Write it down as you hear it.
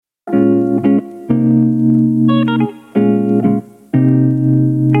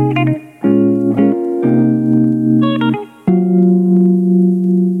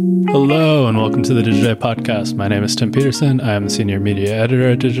to the Digiday podcast. My name is Tim Peterson. I am the senior media editor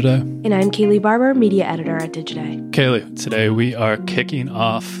at Digiday. And I'm Kaylee Barber, media editor at Digiday. Kaylee, today we are kicking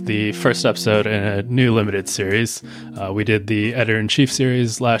off the first episode in a new limited series. We did the editor-in-chief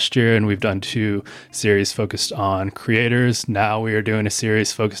series last year, and we've done 2 series focused on creators. Now we are doing a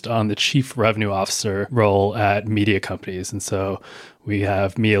series focused on the chief revenue officer role at media companies. And so we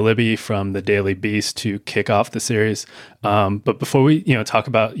have Libby from the Daily Beast to kick off the series. But before we, talk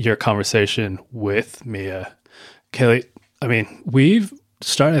about your conversation with Mia, Kaylee,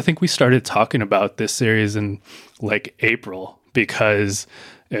 I think we started talking about this series in like April because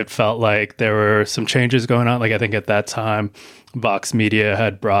it felt like there were some changes going on. Like I think at that time, Vox Media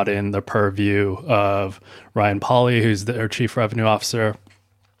had brought in the purview of Ryan Pauly, who's their chief revenue officer.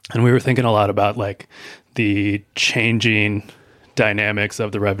 And we were thinking a lot about like the changing dynamics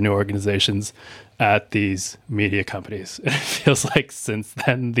of the revenue organizations at these media companies. And it feels like since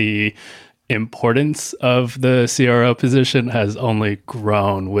then, the importance of the CRO position has only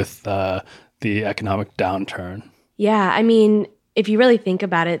grown with the economic downturn. Yeah, if you really think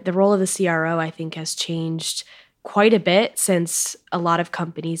about it, the role of the CRO, I think, has changed quite a bit since a lot of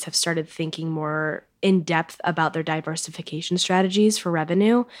companies have started thinking more in depth about their diversification strategies for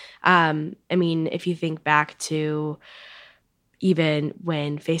revenue. If you think back to even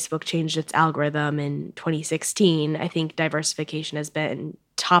when Facebook changed its algorithm in 2016, I think diversification has been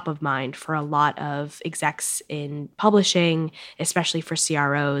top of mind for a lot of execs in publishing, especially for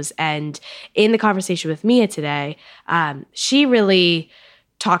CROs. And in the conversation with Mia today, she really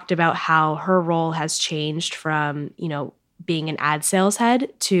talked about how her role has changed from, being an ad sales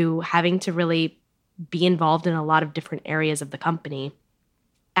head to having to really be involved in a lot of different areas of the company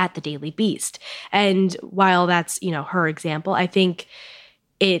at the Daily Beast. And while that's, her example, I think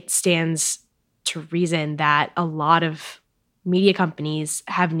it stands to reason that a lot of media companies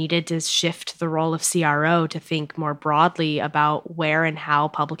have needed to shift the role of CRO to think more broadly about where and how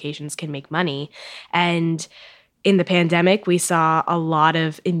publications can make money. And in the pandemic, we saw a lot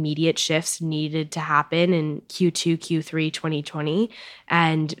of immediate shifts needed to happen in Q2, Q3 2020.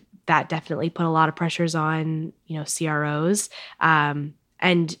 And that definitely put a lot of pressures on, CROs.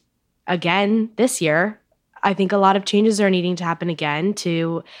 And again, this year, I think a lot of changes are needing to happen again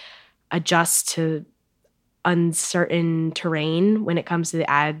to adjust to uncertain terrain when it comes to the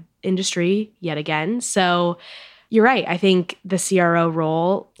ad industry yet again. So you're right. I think the CRO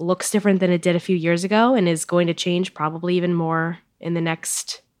role looks different than it did a few years ago and is going to change probably even more in the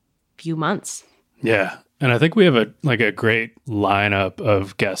next few months. Yeah. And I think we have a great lineup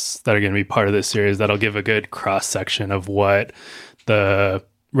of guests that are going to be part of this series that'll give a good cross-section of what the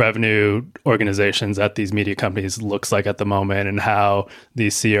revenue organizations at these media companies looks like at the moment and how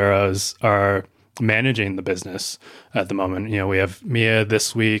these CROs are managing the business at the moment. We have Mia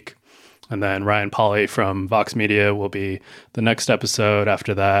this week, and then Ryan Pauly from Vox Media will be the next episode.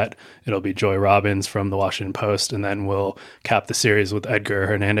 After that, it'll be Joy Robbins from the Washington Post, and then we'll cap the series with Edgar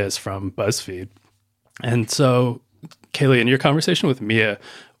Hernandez from BuzzFeed. And so, Kaylee, in your conversation with Mia,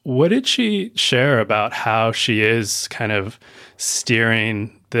 what did she share about how she is kind of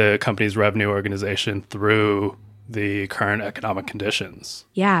steering the company's revenue organization through the current economic conditions?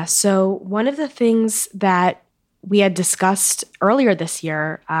 Yeah. So one of the things that we had discussed earlier this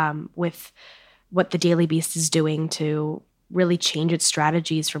year with what the Daily Beast is doing to really change its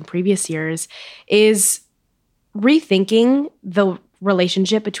strategies from previous years is rethinking the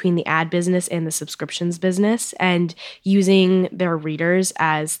relationship between the ad business and the subscriptions business and using their readers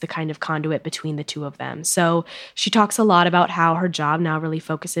as the kind of conduit between the two of them. So she talks a lot about how her job now really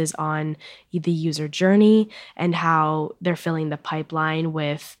focuses on the user journey and how they're filling the pipeline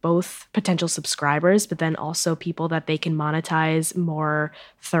with both potential subscribers, but then also people that they can monetize more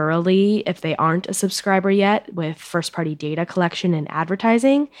thoroughly if they aren't a subscriber yet with first-party data collection and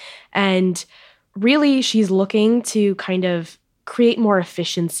advertising. And really, she's looking to kind of create more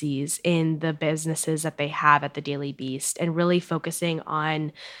efficiencies in the businesses that they have at the Daily Beast and really focusing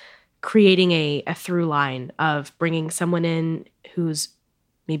on creating a through line of bringing someone in who's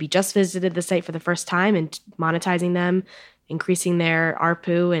maybe just visited the site for the first time and monetizing them, increasing their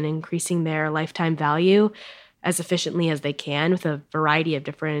ARPU and increasing their lifetime value as efficiently as they can with a variety of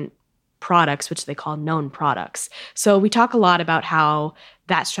different products, which they call known products. So we talk a lot about how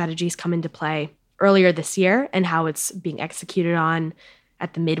that strategy's come into play earlier this year and how it's being executed on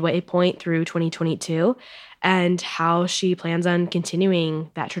at the midway point through 2022 and how she plans on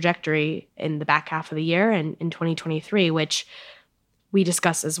continuing that trajectory in the back half of the year and in 2023, which we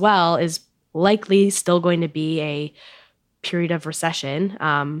discuss as well is likely still going to be a period of recession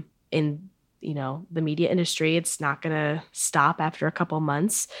in the media industry. It's not going to stop after a couple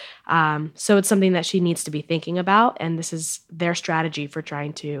months. So it's something that she needs to be thinking about. And this is their strategy for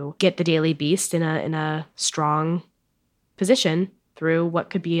trying to get the Daily Beast in a strong position through what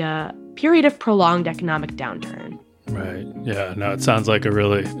could be a period of prolonged economic downturn. Right. Yeah. No, it sounds like a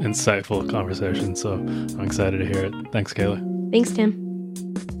really insightful conversation. So I'm excited to hear it. Thanks, Kayla. Thanks, Tim.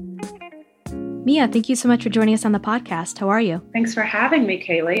 Mia, thank you so much for joining us on the podcast. How are you? Thanks for having me,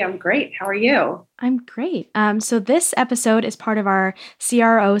 Kaylee. I'm great. How are you? I'm great. So this episode is part of our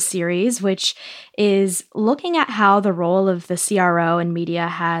CRO series, which is looking at how the role of the CRO in media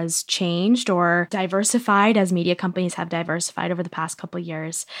has changed or diversified as media companies have diversified over the past couple of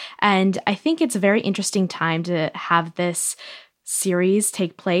years. And I think it's a very interesting time to have this series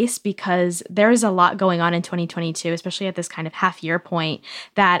take place because there's a lot going on in 2022, especially at this kind of half year point,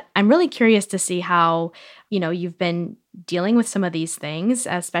 that I'm really curious to see how, you've been dealing with some of these things,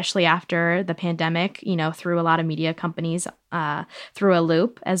 especially after the pandemic, threw a lot of media companies through a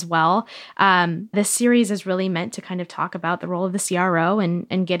loop as well. This series is really meant to kind of talk about the role of the CRO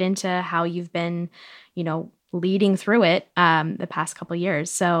and get into how you've been, leading through it the past couple of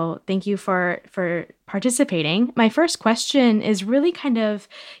years. So thank you for participating. My first question is really kind of,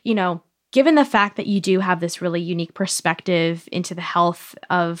 given the fact that you do have this really unique perspective into the health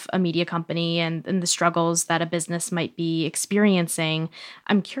of a media company and the struggles that a business might be experiencing,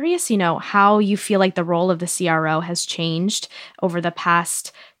 I'm curious, how you feel like the role of the CRO has changed over the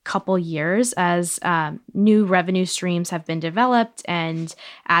past couple years as new revenue streams have been developed and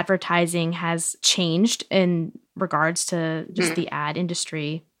advertising has changed in regards to just the ad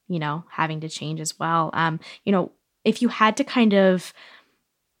industry, having to change as well. If you had to kind of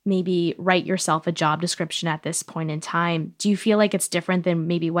maybe write yourself a job description at this point in time, do you feel like it's different than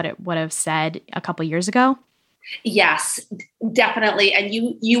maybe what it would have said a couple years ago? Yes, definitely. And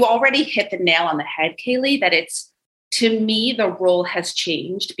you already hit the nail on the head, Kaylee, that to me, the role has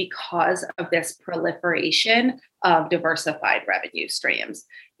changed because of this proliferation of diversified revenue streams.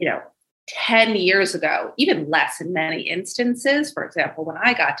 10 years ago, even less in many instances, for example, when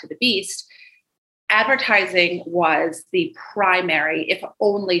I got to the Beast, advertising was the primary, if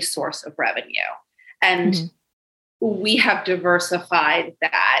only, source of revenue. And we have diversified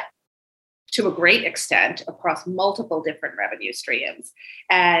that to a great extent across multiple different revenue streams.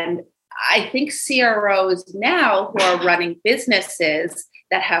 And I think CROs now who are running businesses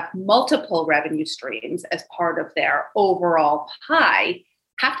that have multiple revenue streams as part of their overall pie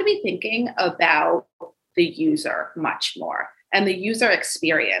have to be thinking about the user much more and the user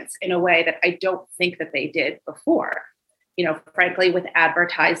experience in a way that I don't think that they did before. Frankly, with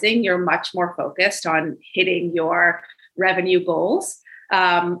advertising, you're much more focused on hitting your revenue goals.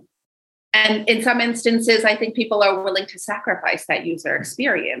 And in some instances, I think people are willing to sacrifice that user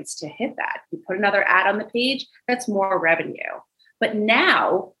experience to hit that. You put another ad on the page, that's more revenue. But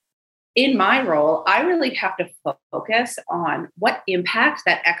now, in my role, I really have to focus on what impact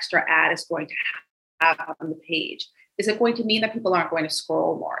that extra ad is going to have on the page. Is it going to mean that people aren't going to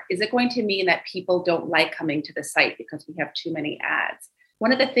scroll more? Is it going to mean that people don't like coming to the site because we have too many ads?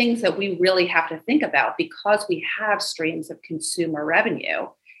 One of the things that we really have to think about, because we have streams of consumer revenue,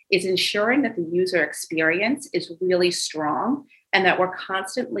 is ensuring that the user experience is really strong and that we're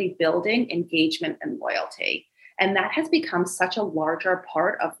constantly building engagement and loyalty. And that has become such a larger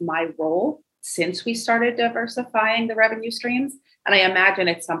part of my role since we started diversifying the revenue streams. And I imagine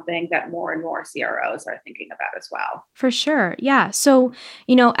it's something that more and more CROs are thinking about as well. For sure. Yeah. So,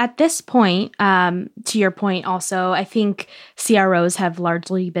 at this point, to your point also, I think CROs have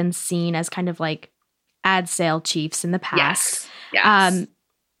largely been seen as kind of like ad sale chiefs in the past. Yes.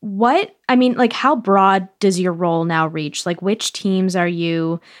 How broad does your role now reach? Like, which teams are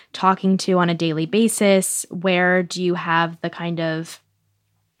you talking to on a daily basis? Where do you have the kind of,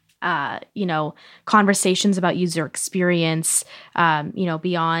 conversations about user experience,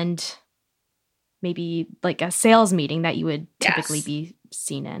 beyond maybe like a sales meeting that you would typically be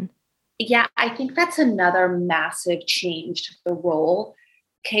seen in? Yeah, I think that's another massive change to the role,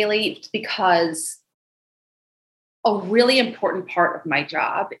 Kaylee, because a really important part of my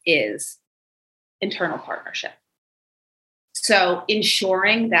job is internal partnership. So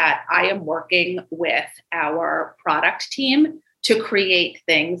ensuring that I am working with our product team to create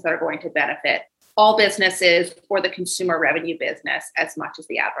things that are going to benefit all businesses or the consumer revenue business as much as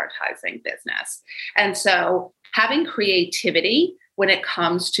the advertising business. And so having creativity when it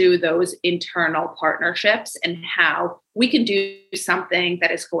comes to those internal partnerships and how we can do something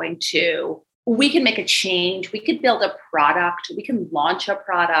that is going to we can make a change. We could build a product. We can launch a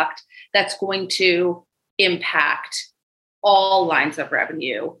product that's going to impact all lines of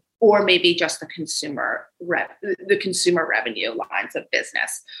revenue or maybe just the consumer revenue lines of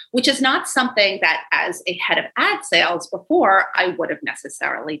business, which is not something that as a head of ad sales before I would have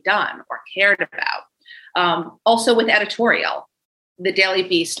necessarily done or cared about. Also with editorial, the Daily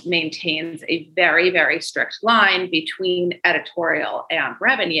Beast maintains a very, very strict line between editorial and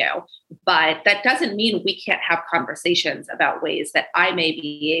revenue, but that doesn't mean we can't have conversations about ways that I may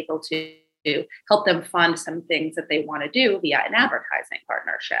be able to help them fund some things that they want to do via an advertising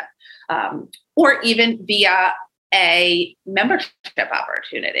partnership, or even via a membership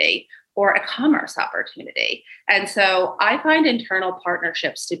opportunity or a commerce opportunity. And so I find internal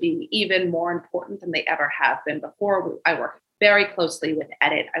partnerships to be even more important than they ever have been before. I work very closely with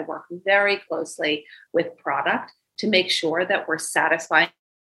edit. I work very closely with product to make sure that we're satisfying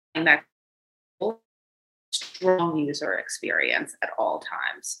that strong user experience at all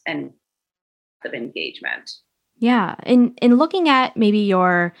times and of engagement. Yeah. In looking at maybe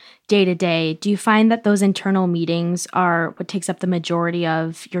your day-to-day, do you find that those internal meetings are what takes up the majority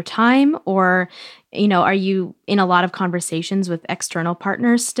of your time? Or, are you in a lot of conversations with external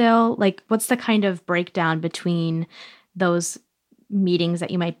partners still? Like, what's the kind of breakdown between those meetings that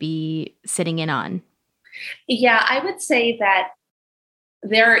you might be sitting in on? Yeah, I would say that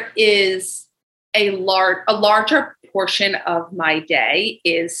there is a larger portion of my day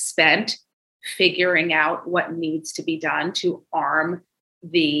is spent figuring out what needs to be done to arm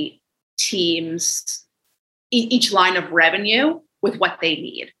the teams, each line of revenue with what they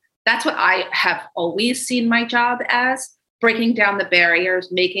need. That's what I have always seen my job as, breaking down the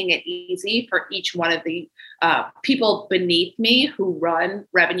barriers, making it easy for each one of the people beneath me who run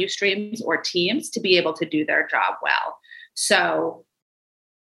revenue streams or teams to be able to do their job well. So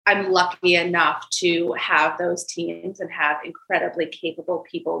I'm lucky enough to have those teams and have incredibly capable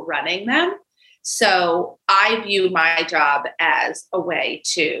people running them. So I view my job as a way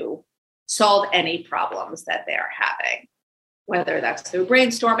to solve any problems that they're having, whether that's through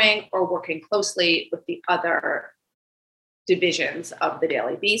brainstorming or working closely with the other divisions of the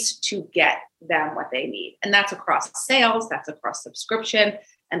Daily Beast to get them what they need. And that's across sales, that's across subscription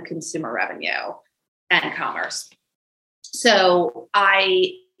and consumer revenue and commerce. So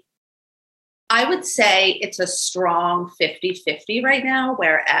I would say it's a strong 50-50 right now,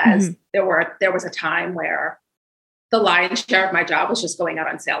 whereas there was a time where the lion's share of my job was just going out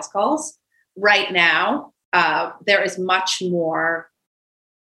on sales calls. Right now, there is much more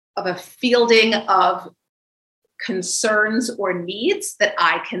of a fielding of concerns or needs that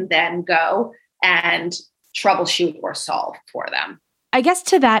I can then go and troubleshoot or solve for them. I guess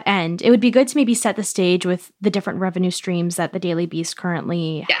to that end, it would be good to maybe set the stage with the different revenue streams that the Daily Beast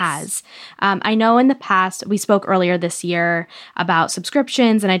currently has. I know in the past, we spoke earlier this year about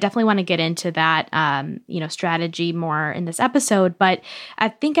subscriptions, and I definitely want to get into that, strategy more in this episode. But I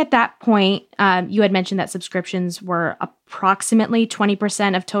think at that point, you had mentioned that subscriptions were approximately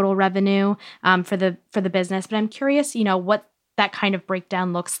 20% of total revenue for the business. But I'm curious, what that kind of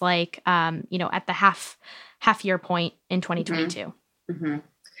breakdown looks like, at the half year point in 2022.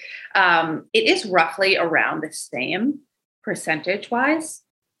 It is roughly around the same percentage-wise,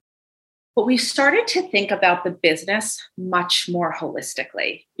 but we started to think about the business much more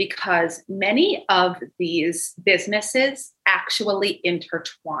holistically because many of these businesses actually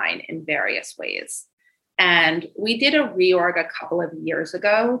intertwine in various ways. And we did a reorg a couple of years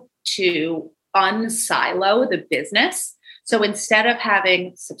ago to unsilo the business. So instead of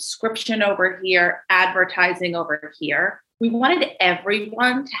having subscription over here, advertising over here, we wanted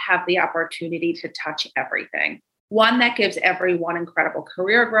everyone to have the opportunity to touch everything. One, that gives everyone incredible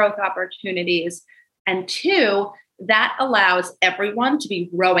career growth opportunities. And two, that allows everyone to be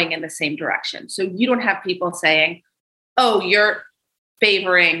rowing in the same direction. So you don't have people saying, oh, you're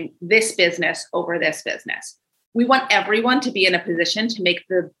favoring this business over this business. We want everyone to be in a position to make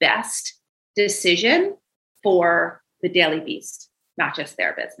the best decision for the Daily Beast, not just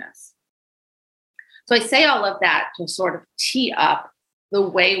their business. So I say all of that to sort of tee up the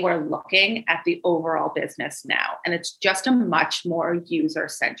way we're looking at the overall business now. And it's just a much more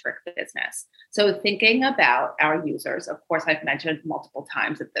user-centric business. So thinking about our users, of course, I've mentioned multiple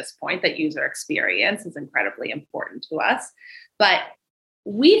times at this point that user experience is incredibly important to us. But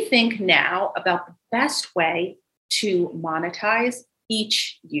we think now about the best way to monetize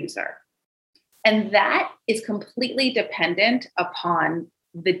each user. And that is completely dependent upon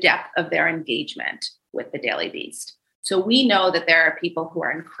the depth of their engagement with the Daily Beast. So we know that there are people who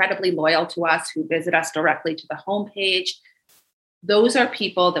are incredibly loyal to us, who visit us directly to the homepage. Those are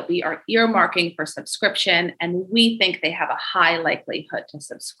people that we are earmarking for subscription, and we think they have a high likelihood to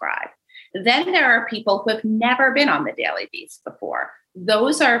subscribe. Then there are people who have never been on the Daily Beast before.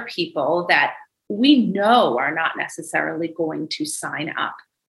 those are people that we know are not necessarily going to sign up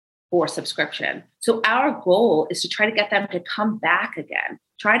for subscription. So our goal is to try to get them to come back again,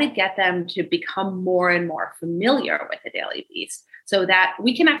 try to get them to become more and more familiar with the Daily Beast so that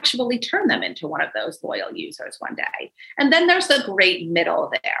we can actually turn them into one of those loyal users one day. And then there's the great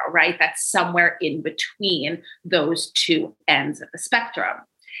middle there, right? That's somewhere in between those two ends of the spectrum.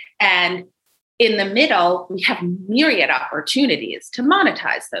 And in the middle, we have myriad opportunities to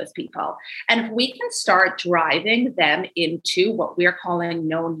monetize those people. And if we can start driving them into what we're calling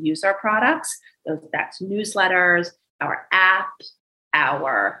known user products, that's newsletters, our app,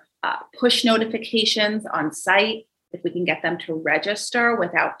 our push notifications on site, if we can get them to register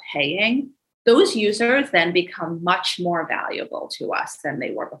without paying, those users then become much more valuable to us than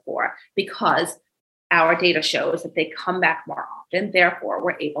they were before, because our data shows that they come back more often. Therefore,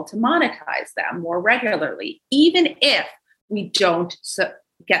 we're able to monetize them more regularly, even if we don't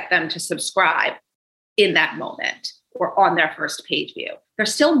get them to subscribe in that moment or on their first page view. They're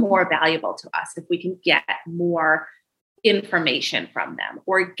still more valuable to us if we can get more information from them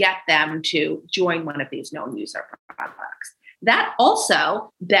or get them to join one of these known user products. That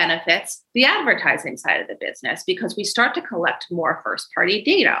also benefits the advertising side of the business because we start to collect more first-party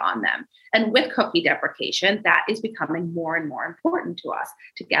data on them. And with cookie deprecation, that is becoming more and more important to us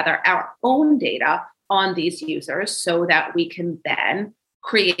to gather our own data on these users so that we can then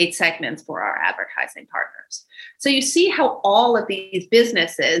create segments for our advertising partners. So you see how all of these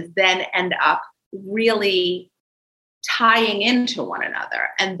businesses then end up really tying into one another.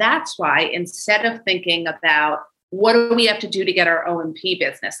 And that's why instead of thinking about what do we have to do to get our O&P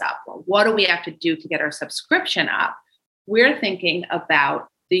business up? Well, what do we have to do to get our subscription up? We're thinking about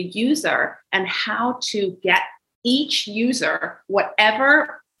the user and how to get each user,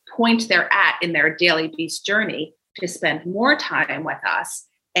 whatever point they're at in their Daily Beast journey, to spend more time with us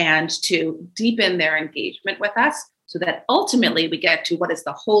and to deepen their engagement with us so that ultimately we get to what is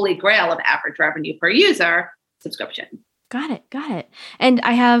the holy grail of average revenue per user, subscription. Got it. And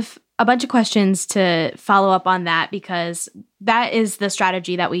I have a bunch of questions to follow up on that because that is the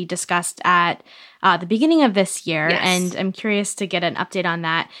strategy that we discussed at the beginning of this year. Yes. And I'm curious to get an update on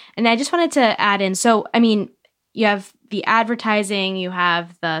that. And I just wanted to add in, so, I mean, you have the advertising, you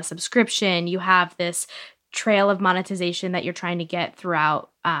have the subscription, you have this trail of monetization that you're trying to get throughout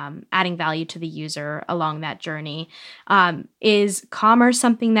adding value to the user along that journey. Is commerce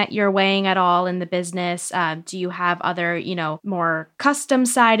something that you're weighing at all in the business? Do you have other, more custom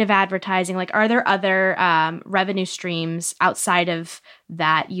side of advertising? Like, are there other revenue streams outside of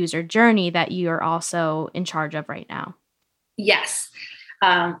that user journey that you're also in charge of right now? Yes.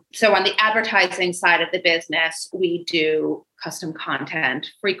 So on the advertising side of the business, we do custom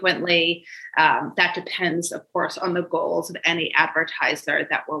content frequently. That depends, of course, on the goals of any advertiser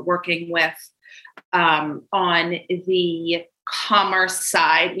that we're working with. On the commerce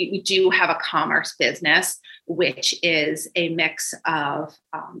side, we do have a commerce business, which is a mix of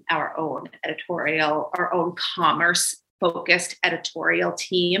our own editorial, our own commerce focused editorial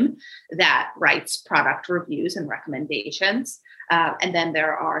team that writes product reviews and recommendations. And then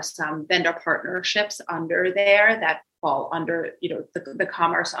there are some vendor partnerships under there that fall under, the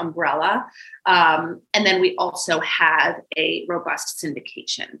commerce umbrella. And then we also have a robust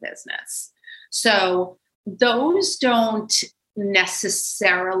syndication business. So those don't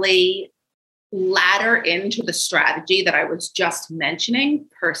necessarily ladder into the strategy that I was just mentioning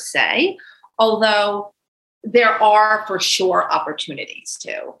per se, although there are for sure opportunities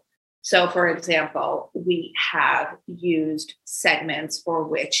too. So, for example, we have used segments for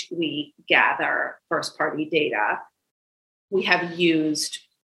which we gather first-party data. We have used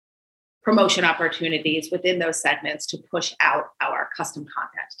promotion opportunities within those segments to push out our custom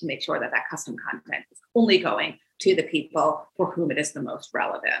content to make sure that custom content is only going to the people for whom it is the most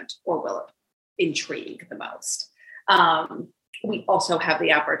relevant or will intrigue the most. We also have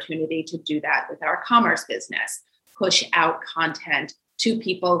the opportunity to do that with our commerce business, push out content to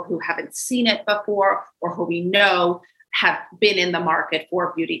people who haven't seen it before or who we know have been in the market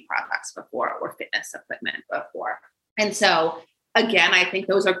for beauty products before or fitness equipment before. And so, again, I think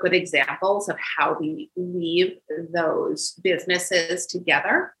those are good examples of how we weave those businesses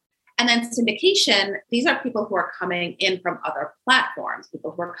together. And then syndication, these are people who are coming in from other platforms,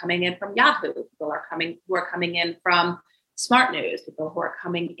 people who are coming in from Yahoo, people who are coming in from Smart News, people who are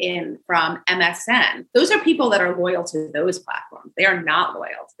coming in from MSN. Those are people that are loyal to those platforms. They are not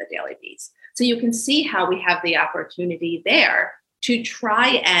loyal to the Daily Beast. So you can see how we have the opportunity there to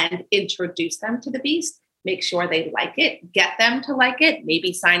try and introduce them to the Beast make sure they like it, get them to like it,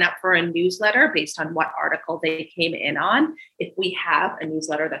 maybe sign up for a newsletter based on what article they came in on, if we have a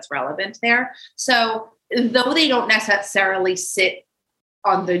newsletter that's relevant there. So though they don't necessarily sit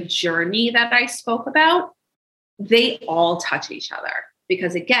on the journey that I spoke about, they all touch each other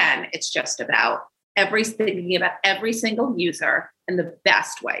because, again, it's just about thinking about every single user and the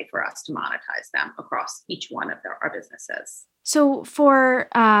best way for us to monetize them across each one of our businesses. So for,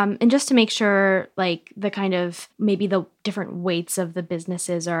 and just to make sure, like the kind of maybe the different weights of the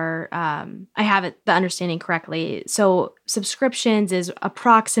businesses are, I have the understanding correctly. So subscriptions is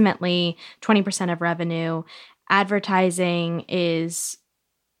approximately 20% of revenue. Advertising is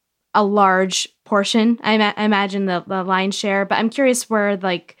a large portion. I imagine the lion's share, but I'm curious where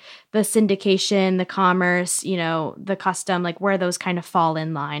like the syndication, the commerce, the custom, like where those kind of fall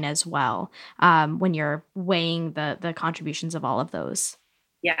in line as well when you're weighing the contributions of all of those.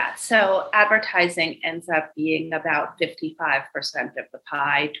 Yeah. So advertising ends up being about 55% of the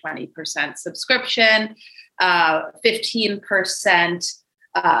pie, 20% subscription, 15%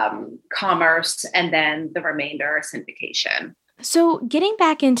 commerce, and then the remainder syndication. So getting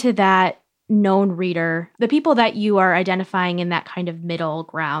back into that known reader, the people that you are identifying in that kind of middle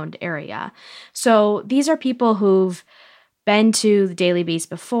ground area. So these are people who've been to the Daily Beast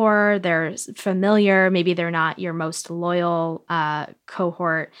before, they're familiar, maybe they're not your most loyal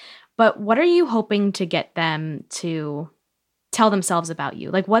cohort, but what are you hoping to get them to tell themselves about you?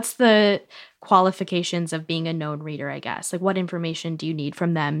 Like what's the qualifications of being a known reader, I guess? Like what information do you need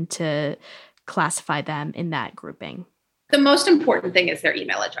from them to classify them in that grouping? The most important thing is their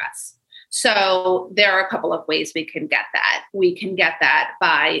email address. So there are a couple of ways we can get that. We can get that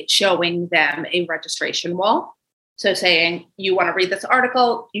by showing them a registration wall. So saying, you want to read this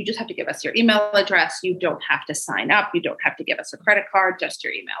article, you just have to give us your email address. You don't have to sign up. You don't have to give us a credit card, just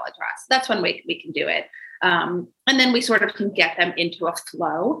your email address. That's one way we can do it. And then we sort of can get them into a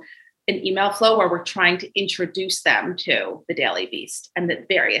flow, an email flow where we're trying to introduce them to the Daily Beast and the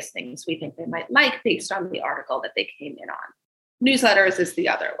various things we think they might like based on the article that they came in on. Newsletters is the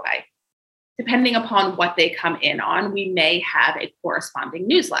other way. Depending upon what they come in on, we may have a corresponding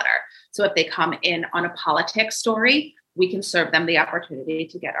newsletter. So if they come in on a politics story, we can serve them the opportunity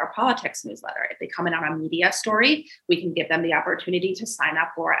to get our politics newsletter. If they come in on a media story, we can give them the opportunity to sign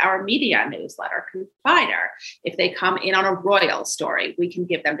up for our media newsletter provider. If they come in on a royal story, we can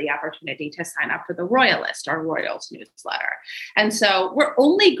give them the opportunity to sign up for the Royalist or Royals newsletter. And so we're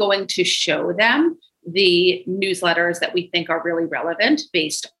only going to show them the newsletters that we think are really relevant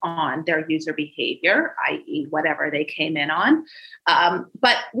based on their user behavior, i.e. whatever they came in on.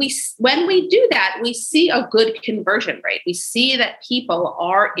 But when we do that, we see a good conversion rate. We see that people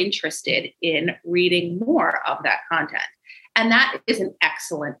are interested in reading more of that content. And that is an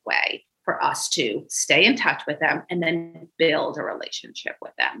excellent way for us to stay in touch with them and then build a relationship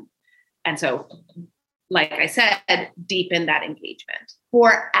with them. And so, like I said, deepen that engagement.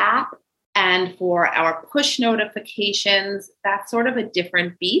 For app and for our push notifications, that's sort of a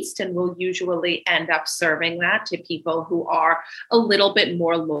different beast. And we'll usually end up serving that to people who are a little bit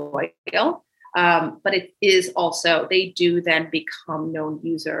more loyal. But it is also, they do then become known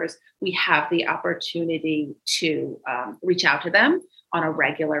users. We have the opportunity to reach out to them on a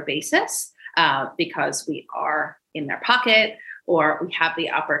regular basis because we are in their pocket, or we have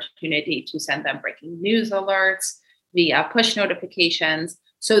the opportunity to send them breaking news alerts via push notifications.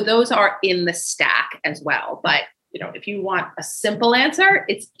 So those are in the stack as well. But, if you want a simple answer,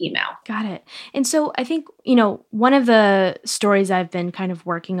 it's email. Got it. And so I think, one of the stories I've been kind of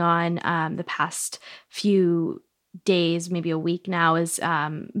working on the past few days, maybe a week now, is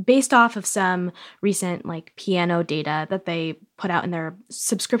based off of some recent piano data that they put out in their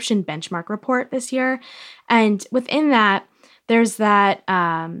subscription benchmark report this year. And within that, there's that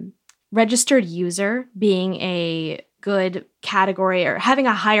registered user being a good category or having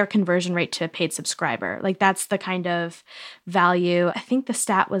a higher conversion rate to a paid subscriber. That's the kind of value. I think the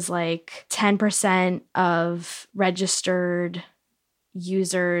stat was 10% of registered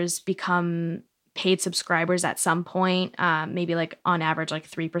users become paid subscribers at some point. Maybe on average,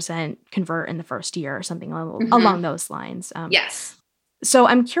 3% convert in the first year or something along those lines. Yes. So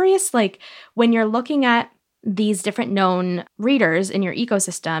I'm curious, when you're looking at these different known readers in your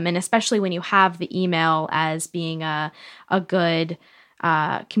ecosystem, and especially when you have the email as being a good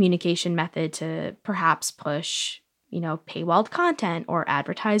communication method to perhaps push, paywalled content or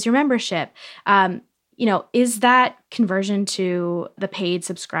advertise your membership, is that conversion to the paid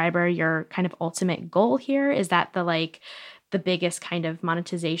subscriber your kind of ultimate goal here? Is that the biggest kind of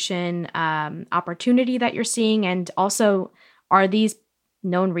monetization opportunity that you're seeing? And also, are these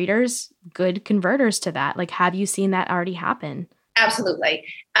known readers good converters to that? Like, have you seen that already happen? Absolutely.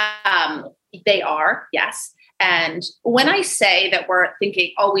 They are, yes. And when I say that we're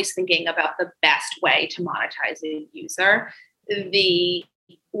always thinking about the best way to monetize a user,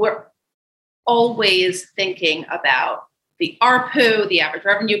 we're always thinking about the ARPU, the average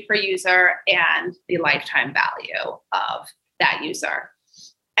revenue per user, and the lifetime value of that user.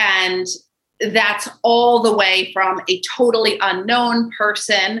 And that's all the way from a totally unknown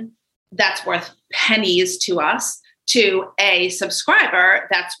person that's worth pennies to us to a subscriber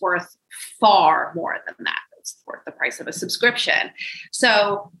that's worth far more than that. It's worth the price of a subscription.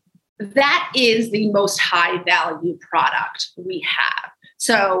 So that is the most high value product we have.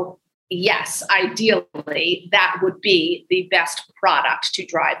 So yes, ideally, that would be the best product to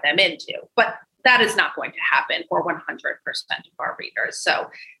drive them into. But that is not going to happen for 100% of our readers.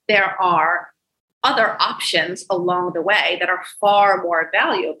 So there are other options along the way that are far more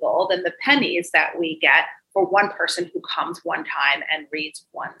valuable than the pennies that we get for one person who comes one time and reads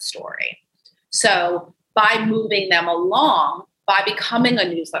one story. So by moving them along, by becoming a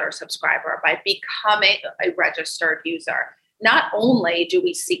newsletter subscriber, by becoming a registered user, not only do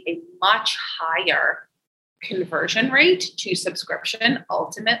we see a much higher conversion rate to subscription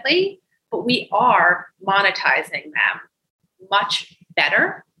ultimately, but we are monetizing them much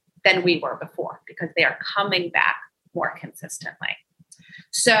better than we were before because they are coming back more consistently.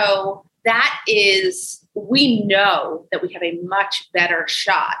 So we know that we have a much better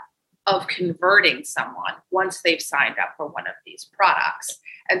shot of converting someone once they've signed up for one of these products.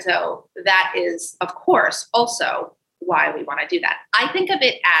 And so that is, of course, also why we want to do that. I think of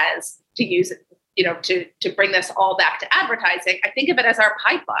it as, to use it, to bring this all back to advertising, I think of it as our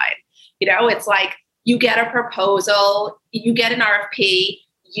pipeline. It's like you get a proposal, you get an RFP,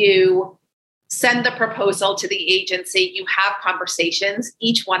 you send the proposal to the agency, you have conversations,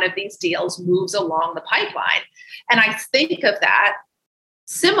 each one of these deals moves along the pipeline. And I think of that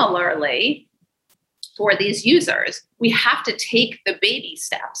similarly for these users. We have to take the baby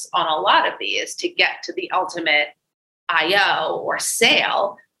steps on a lot of these to get to the ultimate IO or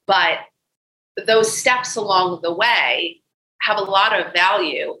sale, but those steps along the way have a lot of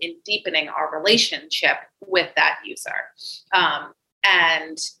value in deepening our relationship with that user.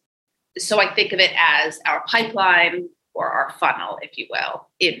 And so I think of it as our pipeline or our funnel, if you will,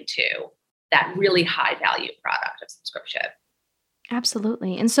 into that really high value product of subscription.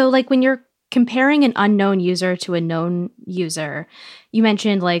 Absolutely. And so like when you're comparing an unknown user to a known user, you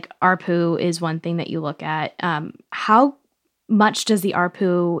mentioned like ARPU is one thing that you look at. How much does the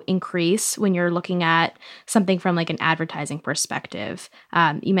ARPU increase when you're looking at something from like an advertising perspective?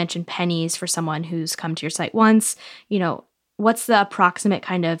 You mentioned pennies for someone who's come to your site once. What's the approximate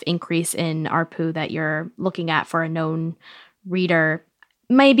kind of increase in ARPU that you're looking at for a known reader?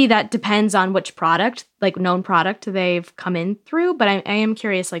 Maybe that depends on which product, like known product they've come in through, but I am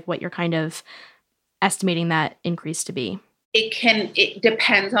curious like what you're kind of estimating that increase to be. It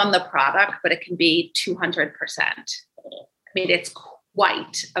depends on the product, but it can be 200%. I mean, it's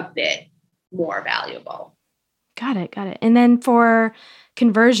quite a bit more valuable. Got it. And then for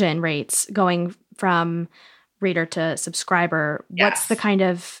conversion rates going from reader to subscriber, what's the kind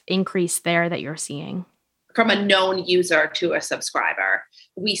of increase there that you're seeing? From a known user to a subscriber,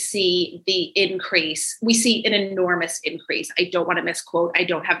 we see an enormous increase. I don't want to misquote. I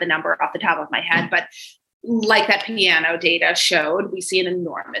don't have the number off the top of my head, but like that piano data showed, we see an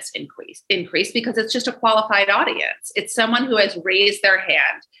enormous increase because it's just a qualified audience. It's someone who has raised their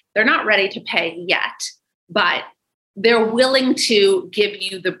hand. They're not ready to pay yet, but they're willing to give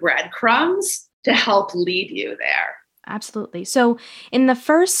you the breadcrumbs to help lead you there. Absolutely. So in the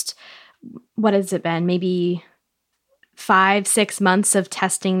first, what has it been? Maybe 5-6 months of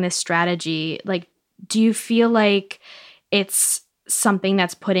testing this strategy. Like, do you feel like it's something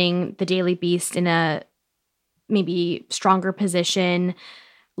that's putting the Daily Beast in a maybe stronger position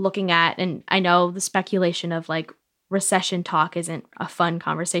looking at, and I know the speculation of like recession talk isn't a fun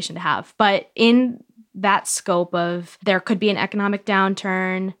conversation to have, but in that scope of there could be an economic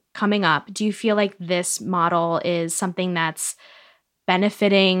downturn coming up, do you feel like this model is something that's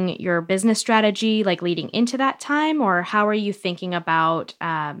benefiting your business strategy, like leading into that time? Or how are you thinking about,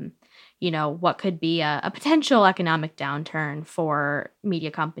 what could be a potential economic downturn for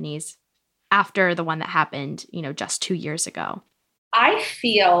media companies after the one that happened, just 2 years ago? I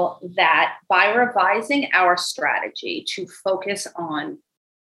feel that by revising our strategy to focus on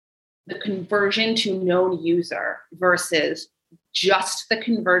the conversion to known user versus just the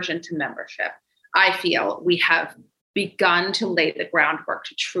conversion to membership, I feel we have begun to lay the groundwork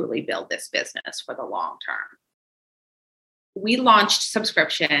to truly build this business for the long term. we launched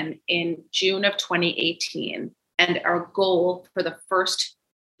subscription in June of 2018. And our goal for the first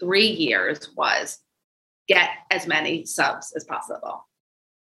 3 years was get as many subs as possible.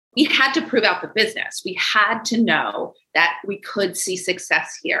 We had to prove out the business. We had to know that we could see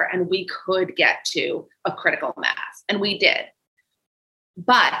success here and we could get to a critical mass. And we did.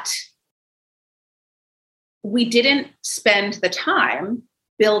 But we didn't spend the time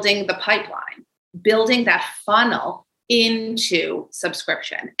building the pipeline, building that funnel into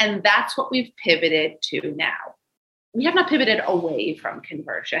subscription. And that's what we've pivoted to now. We have not pivoted away from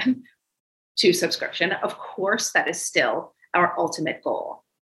conversion to subscription. Of course, that is still our ultimate goal.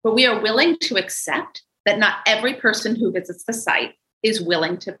 But we are willing to accept that not every person who visits the site is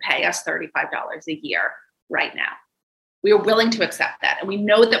willing to pay us $35 a year right now. We are willing to accept that. And we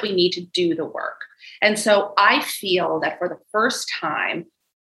know that we need to do the work. And so I feel that for the first time,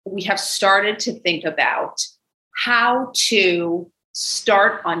 we have started to think about how to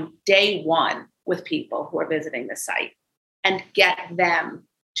start on day one with people who are visiting the site and get them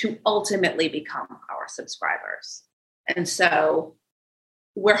to ultimately become our subscribers. And so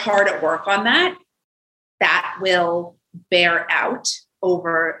we're hard at work on that. That will bear out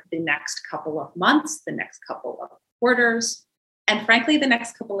over the next couple of months, the next couple of quarters, and frankly, the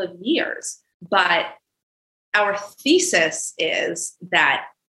next couple of years. But our thesis is that,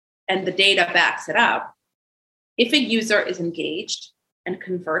 and the data backs it up, if a user is engaged and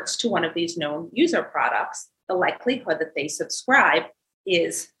converts to one of these known user products, the likelihood that they subscribe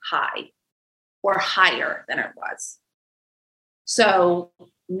is high or higher than it was. So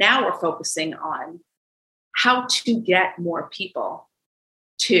now we're focusing on how to get more people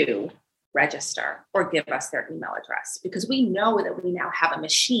to register or give us their email address, because we know that we now have a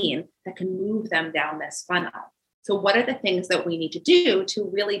machine that can move them down this funnel. So what are the things that we need to do to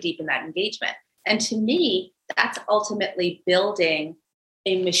really deepen that engagement? And to me, that's ultimately building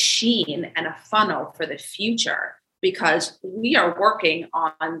a machine and a funnel for the future, because we are working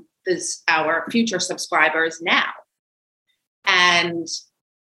on our future subscribers now. And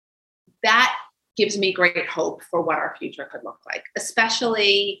that gives me great hope for what our future could look like,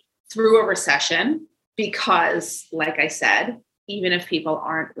 especially through a recession, because, like I said, even if people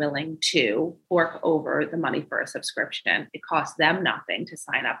aren't willing to fork over the money for a subscription, it costs them nothing to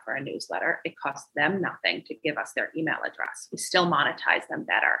sign up for a newsletter. It costs them nothing to give us their email address. We still monetize them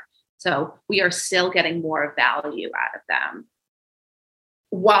better. So we are still getting more value out of them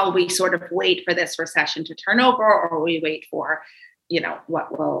while we sort of wait for this recession to turn over, or we wait for,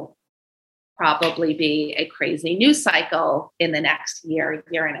 what will probably be a crazy news cycle in the next year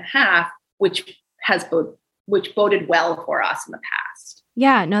and a half, which boded well for us in the past.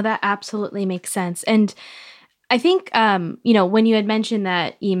 Yeah, no, that absolutely makes sense. And I think, when you had mentioned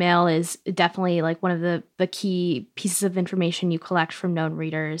that email is definitely like one of the key pieces of information you collect from known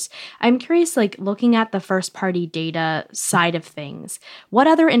readers, I'm curious, like looking at the first party data side of things, what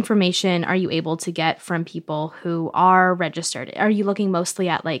other information are you able to get from people who are registered? Are you looking mostly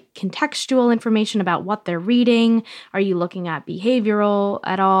at like contextual information about what they're reading? Are you looking at behavioral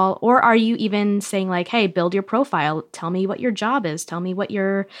at all? Or are you even saying like, hey, build your profile, tell me what your job is, tell me what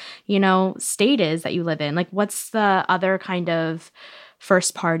your, state is that you live in? Like, what's the other kind of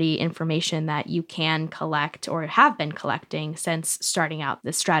first party information that you can collect or have been collecting since starting out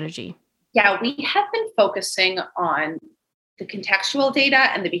this strategy? Yeah, we have been focusing on the contextual data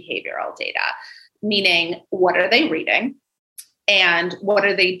and the behavioral data, meaning what are they reading and what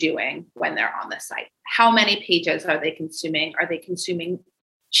are they doing when they're on the site? How many pages are they consuming? Are they consuming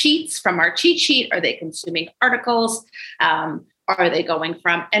cheats from our cheat sheet? Are they consuming articles? Are they going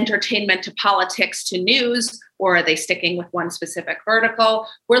from entertainment to politics to news, or are they sticking with one specific vertical?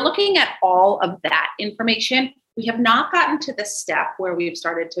 We're looking at all of that information. We have not gotten to the step where we've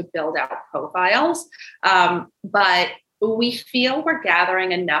started to build out profiles, but we feel we're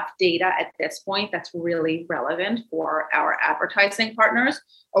gathering enough data at this point that's really relevant for our advertising partners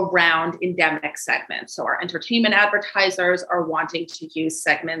around endemic segments. So our entertainment advertisers are wanting to use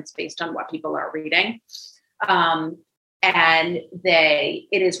segments based on what people are reading. And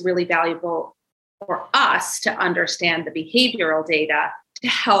it is really valuable for us to understand the behavioral data to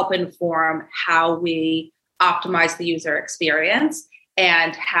help inform how we optimize the user experience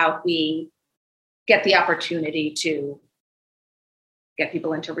and how we get the opportunity to get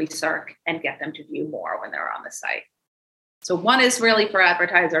people into research and get them to view more when they're on the site. So one is really for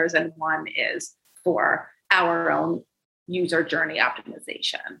advertisers and one is for our own user journey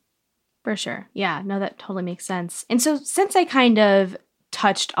optimization. For sure. Yeah, no, that totally makes sense. And so since I kind of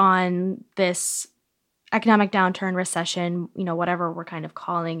touched on this economic downturn, recession, whatever we're kind of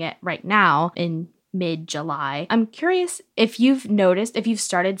calling it right now in mid-July. I'm curious if you've noticed, if you've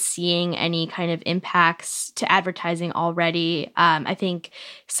started seeing any kind of impacts to advertising already. I think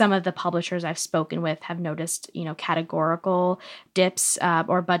some of the publishers I've spoken with have noticed, categorical dips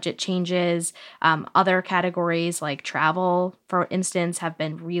or budget changes. Other categories like travel, for instance, have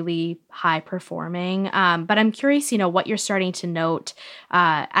been really high performing. But I'm curious, what you're starting to note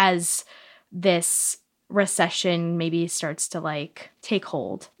as this recession maybe starts to take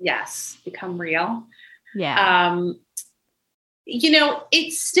hold. Yes, become real. Yeah.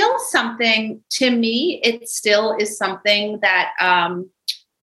 It's still something, to me, it still is something that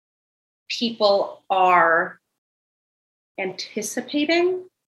people are anticipating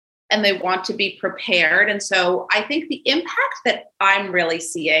and they want to be prepared. And so I think the impact that I'm really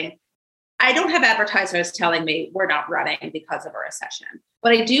seeing, I don't have advertisers telling me we're not running because of a recession,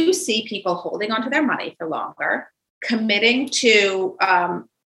 but I do see people holding onto their money for longer, committing to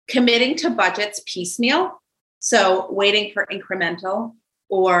budgets piecemeal. So waiting for incremental,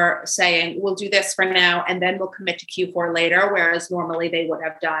 or saying we'll do this for now and then we'll commit to Q4 later, whereas normally they would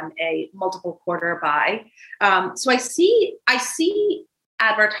have done a multiple quarter buy. So I see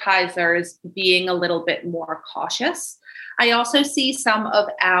advertisers being a little bit more cautious. I also see some of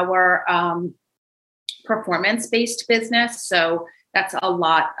our performance-based business. So that's a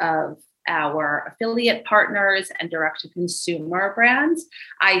lot of our affiliate partners and direct-to-consumer brands.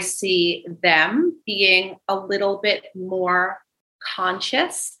 I see them being a little bit more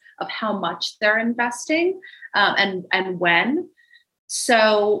conscious of how much they're investing and when.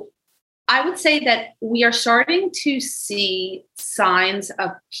 So I would say that we are starting to see signs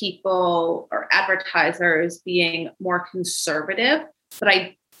of people or advertisers being more conservative, but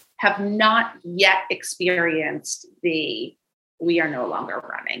I have not yet experienced we are no longer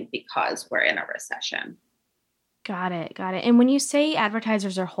running because we're in a recession. Got it. And when you say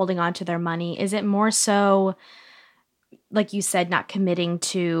advertisers are holding on to their money, is it more so, like you said, not committing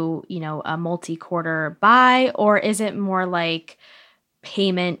to, a multi-quarter buy, or is it more like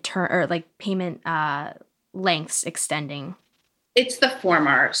payment lengths extending? It's the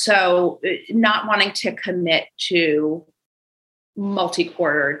former. So not wanting to commit to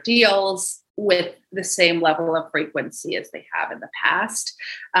multi-quarter deals with the same level of frequency as they have in the past,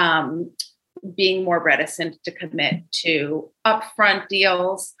 being more reticent to commit to upfront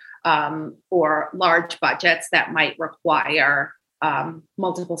deals or large budgets that might require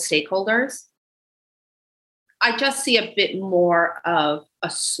multiple stakeholders. I just see a bit more of a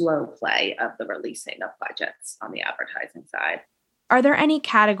slow play of the releasing of budgets on the advertising side. Are there any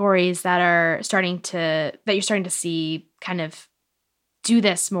categories that you're starting to see kind of do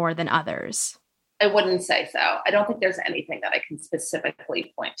this more than others? I wouldn't say so. I don't think there's anything that I can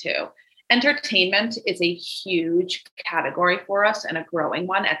specifically point to. Entertainment is a huge category for us and a growing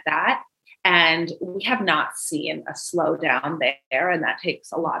one at that. And we have not seen a slowdown there. And that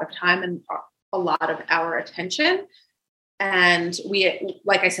takes a lot of time and a lot of our attention. And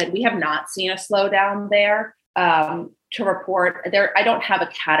like I said, we have not seen a slowdown there to report. I don't have a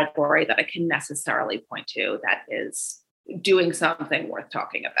category that I can necessarily point to that is doing something worth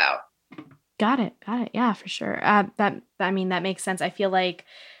talking about. Got it. Yeah, for sure. That makes sense. I feel like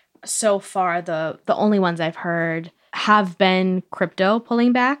so far the only ones I've heard have been crypto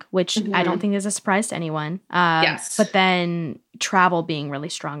pulling back, which I don't think is a surprise to anyone. Yes. But then travel being really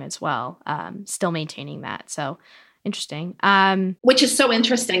strong as well, still maintaining that. So interesting. Which is so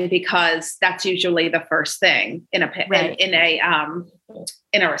interesting because that's usually the first thing in a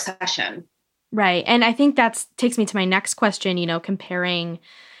recession. Right. And I think that takes me to my next question, comparing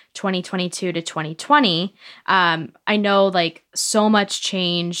 2022 to 2020. I know so much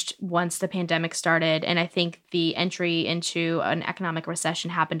changed once the pandemic started. And I think the entry into an economic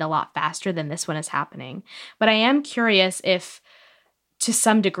recession happened a lot faster than this one is happening. But I am curious if to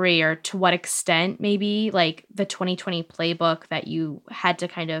some degree or to what extent maybe the 2020 playbook that you had to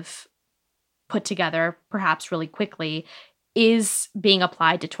kind of put together perhaps really quickly is being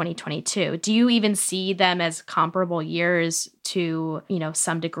applied to 2022. Do you even see them as comparable years to,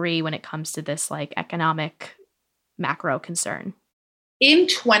 some degree when it comes to this economic macro concern? In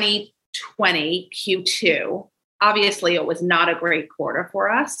 2020 Q2, obviously it was not a great quarter for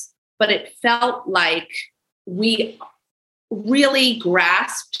us, but it felt like we really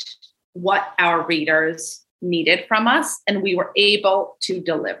grasped what our readers needed from us and we were able to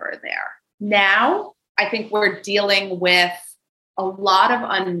deliver there. Now, I think we're dealing with a lot of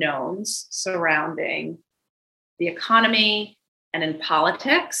unknowns surrounding the economy and in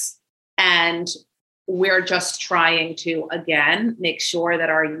politics. And we're just trying to, again, make sure that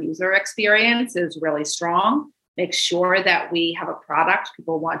our user experience is really strong, make sure that we have a product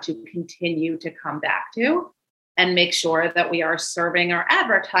people want to continue to come back to, and make sure that we are serving our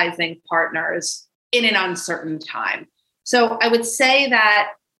advertising partners in an uncertain time. So I would say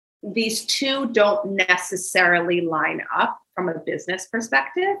that these two don't necessarily line up from a business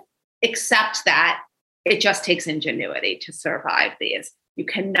perspective, except that it just takes ingenuity to survive these. You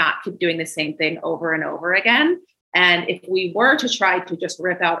cannot keep doing the same thing over and over again. And if we were to try to just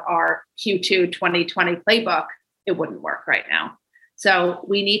rip out our Q2 2020 playbook, it wouldn't work right now. So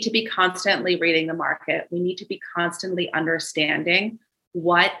we need to be constantly reading the market. We need to be constantly understanding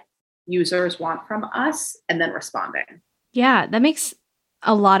what users want from us and then responding. Yeah, that makes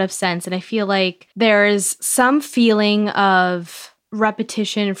a lot of sense. And I feel like there's some feeling of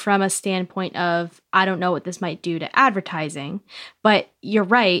repetition from a standpoint of, I don't know what this might do to advertising, but you're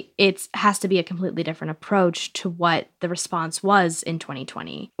right. It has to be a completely different approach to what the response was in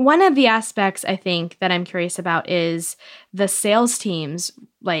 2020. One of the aspects I think that I'm curious about is the sales teams,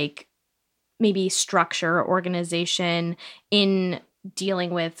 like maybe structure or organization in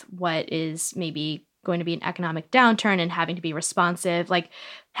dealing with what is maybe going to be an economic downturn and having to be responsive. Like,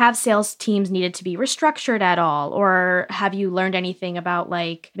 have sales teams needed to be restructured at all? Or have you learned anything about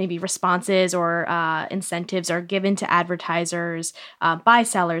like maybe responses or incentives are given to advertisers by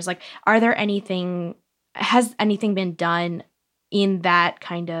sellers? Like, has anything been done in that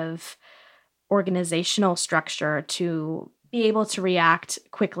kind of organizational structure to be able to react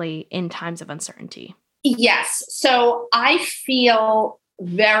quickly in times of uncertainty? Yes. So I feel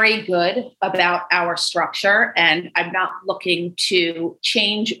very good about our structure, and I'm not looking to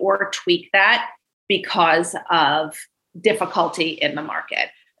change or tweak that because of difficulty in the market.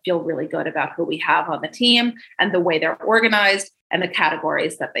 I feel really good about who we have on the team and the way they're organized and the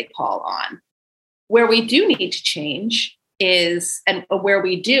categories that they call on. Where we do need to change is, and where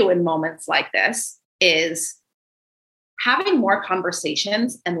we do in moments like this, is having more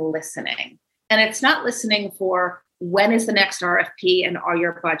conversations and listening. And it's not listening for when is the next RFP and are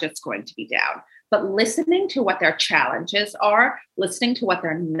your budgets going to be down, but listening to what their challenges are, listening to what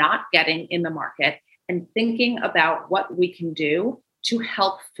they're not getting in the market, and thinking about what we can do to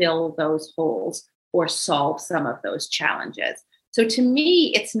help fill those holes or solve some of those challenges. So to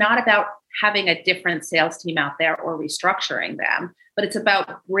me, it's not about having a different sales team out there or restructuring them, but it's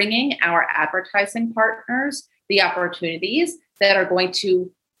about bringing our advertising partners the opportunities that are going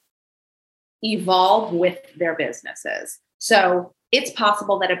to evolve with their businesses. So it's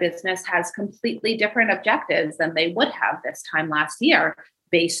possible that a business has completely different objectives than they would have this time last year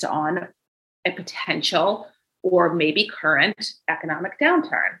based on a potential or maybe current economic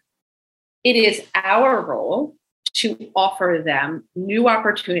downturn. It is our role to offer them new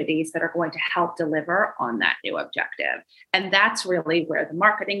opportunities that are going to help deliver on that new objective. And that's really where the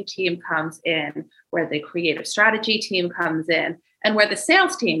marketing team comes in, where the creative strategy team comes in, and where the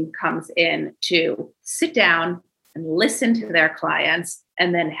sales team comes in to sit down and listen to their clients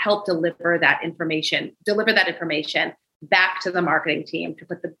and then help deliver that information back to the marketing team to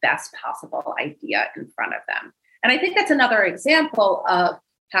put the best possible idea in front of them. And I think that's another example of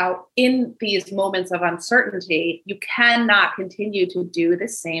how in these moments of uncertainty, you cannot continue to do the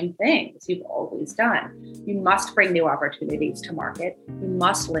same things you've always done. You must bring new opportunities to market. You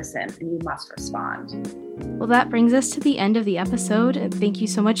must listen and you must respond. Well, that brings us to the end of the episode. Thank you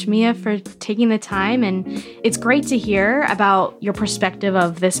so much, Mia, for taking the time. And it's great to hear about your perspective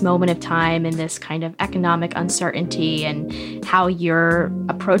of this moment of time and this kind of economic uncertainty and how you're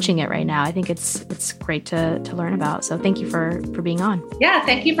approaching it right now. I think it's great to learn about. So thank you for being on. Yeah,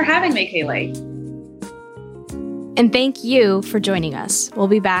 thank you for having me, Kaylee. And thank you for joining us. We'll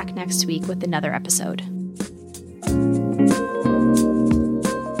be back next week with another episode.